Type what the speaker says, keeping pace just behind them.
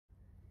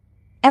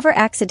Ever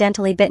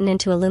accidentally bitten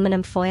into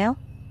aluminum foil?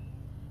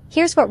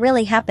 Here's what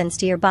really happens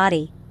to your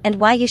body, and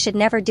why you should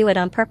never do it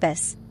on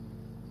purpose.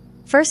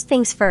 First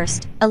things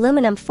first,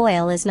 aluminum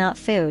foil is not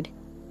food.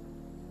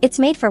 It's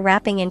made for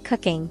wrapping and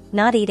cooking,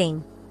 not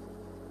eating.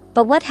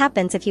 But what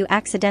happens if you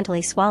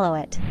accidentally swallow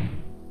it?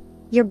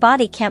 Your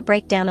body can't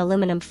break down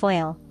aluminum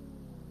foil.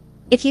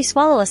 If you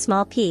swallow a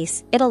small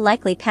piece, it'll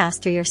likely pass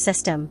through your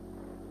system.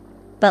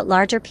 But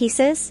larger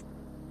pieces?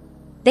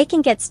 They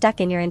can get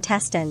stuck in your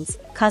intestines,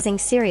 causing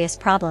serious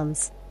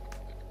problems.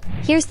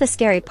 Here's the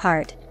scary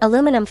part,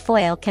 aluminum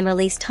foil can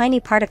release tiny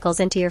particles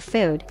into your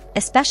food,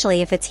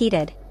 especially if it's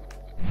heated.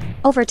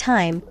 Over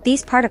time,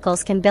 these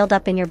particles can build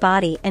up in your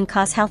body and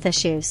cause health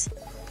issues.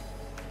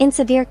 In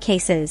severe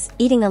cases,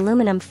 eating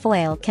aluminum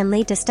foil can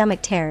lead to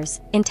stomach tears,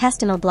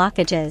 intestinal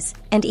blockages,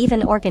 and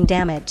even organ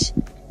damage.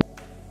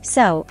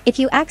 So, if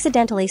you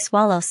accidentally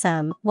swallow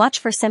some, watch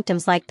for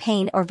symptoms like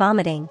pain or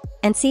vomiting,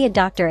 and see a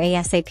doctor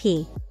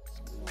ASAP.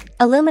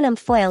 Aluminum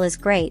foil is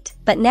great,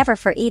 but never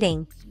for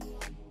eating.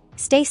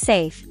 Stay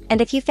safe, and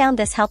if you found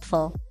this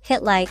helpful,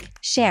 hit like,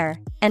 share,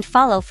 and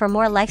follow for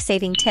more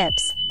life-saving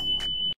tips.